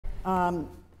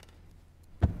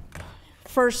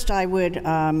First, I would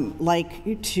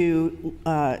like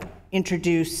to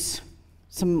introduce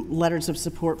some letters of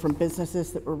support from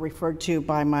businesses that were referred to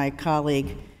by my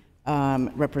colleague,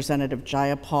 Representative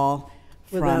Jayapal.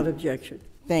 Without objection.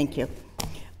 Thank you.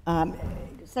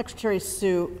 Secretary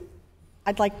Sue,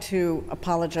 I'd like to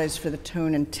apologize for the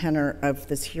tone and tenor of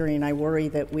this hearing. I worry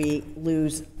that we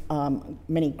lose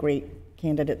many great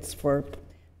candidates for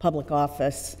public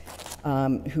office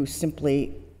who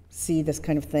simply see this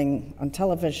kind of thing on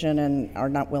television and are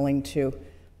not willing to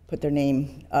put their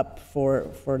name up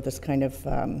for this kind of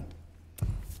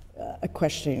a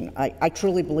questioning. I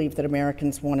truly believe that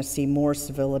Americans want to see more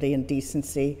civility and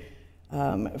decency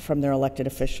from their elected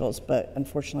officials, but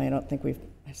unfortunately I don't think we've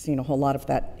seen a whole lot of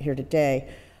that here today.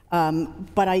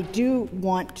 But I do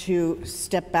want to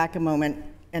step back a moment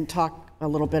and talk a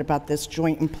little bit about this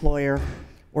joint employer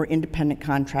or independent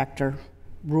contractor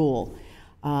rule.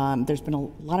 There's been a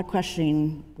lot of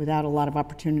questioning without a lot of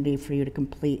opportunity for you to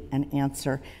complete an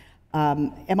answer.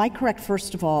 Am I correct,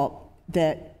 first of all,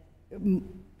 that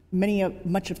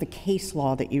much of the case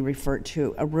law that you referred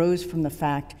to arose from the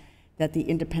fact that the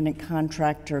independent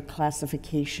contractor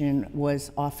classification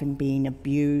was often being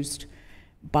abused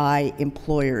by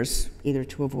employers, either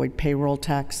to avoid payroll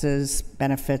taxes,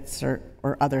 benefits, or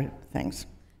other things?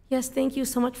 Yes, thank you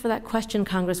so much for that question,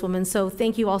 Congresswoman. So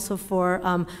thank you also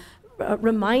for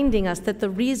reminding us that the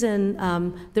reason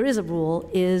there is a rule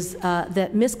is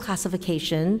that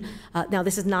misclassification, now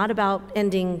this is not about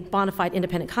ending bona fide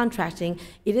independent contracting,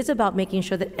 it is about making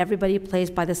sure that everybody plays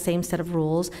by the same set of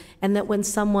rules, and that when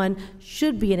someone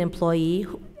should be an employee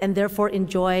and therefore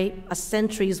enjoy a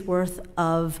century's worth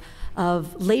of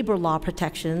labor law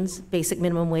protections, basic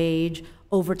minimum wage,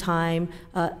 overtime,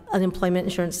 unemployment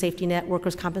insurance, safety net,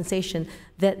 workers' compensation,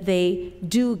 that they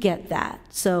do get that.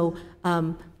 So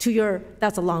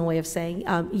that's a long way of saying,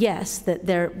 yes, that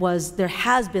there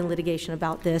has been litigation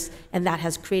about this, and that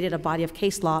has created a body of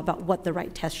case law about what the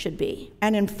right test should be.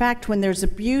 And in fact, when there's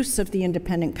abuse of the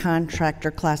independent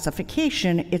contractor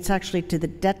classification, it's actually to the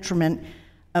detriment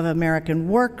of American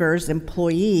workers,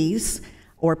 employees,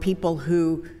 or people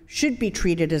who should be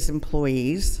treated as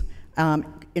employees,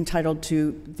 entitled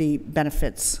to the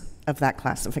benefits of that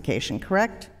classification,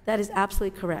 correct? That is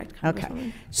absolutely correct, Congresswoman.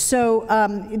 Okay. So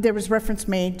there was reference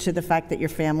made to the fact that your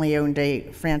family owned a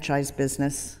franchise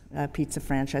business, a pizza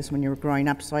franchise, when you were growing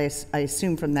up. So I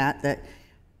assume from that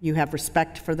you have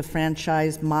respect for the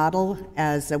franchise model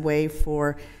as a way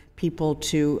for people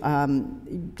to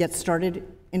get started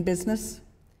in business?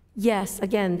 Yes,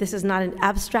 again, this is not an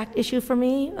abstract issue for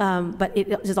me, but it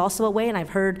is also a way, and I've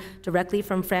heard directly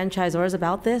from franchisors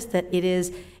about this, that it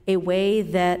is a way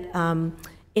that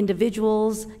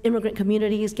individuals, immigrant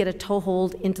communities get a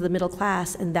toehold into the middle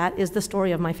class, and that is the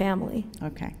story of my family.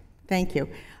 Okay, thank you.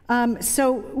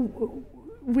 So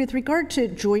with regard to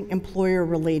joint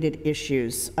employer-related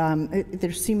issues,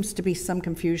 there seems to be some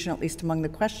confusion, at least among the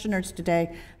questioners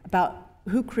today, about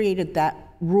who created that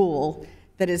rule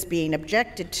that is being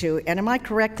objected to. And am I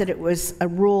correct that it was a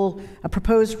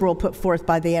proposed rule put forth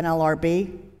by the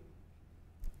NLRB?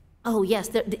 Oh, yes,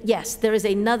 there is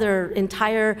another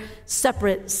entire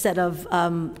separate set of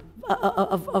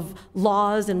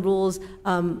laws and rules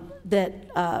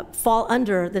that fall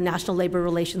under the National Labor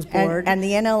Relations Board. And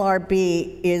the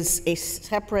NLRB is a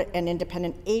separate and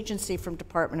independent agency from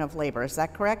Department of Labor, is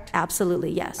that correct? Absolutely,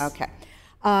 yes. Okay.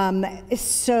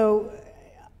 So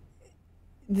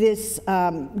this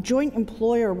joint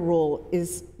employer rule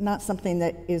is not something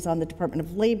that is on the Department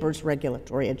of Labor's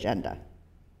regulatory agenda.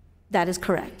 That is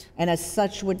correct. And as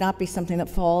such would not be something that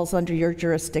falls under your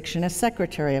jurisdiction as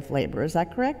Secretary of Labor, is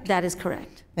that correct? That is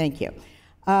correct. Thank you.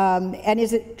 And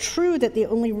is it true that the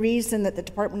only reason that the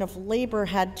Department of Labor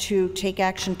had to take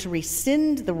action to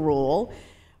rescind the rule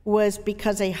was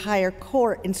because a higher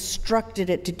court instructed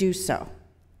it to do so?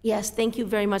 Yes, thank you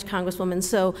very much, Congresswoman.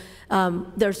 So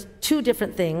there's two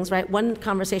different things, right? One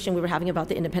conversation we were having about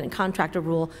the independent contractor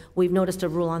rule, we've noticed a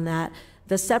rule on that.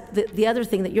 The other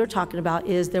thing that you're talking about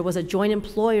is there was a joint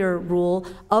employer rule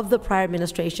of the prior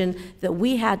administration that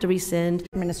we had to rescind.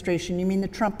 Administration, you mean the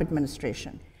Trump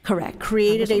administration? Correct.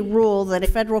 Created a rule that a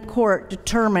federal court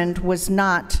determined was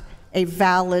not a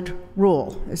valid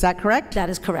rule. Is that correct? That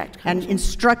is correct. And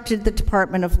instructed the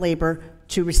Department of Labor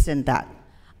to rescind that.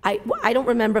 I don't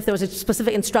remember if there was a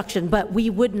specific instruction, but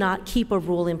we would not keep a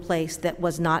rule in place that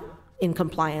was not in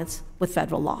compliance with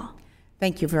federal law.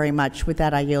 Thank you very much. With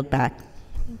that, I yield back.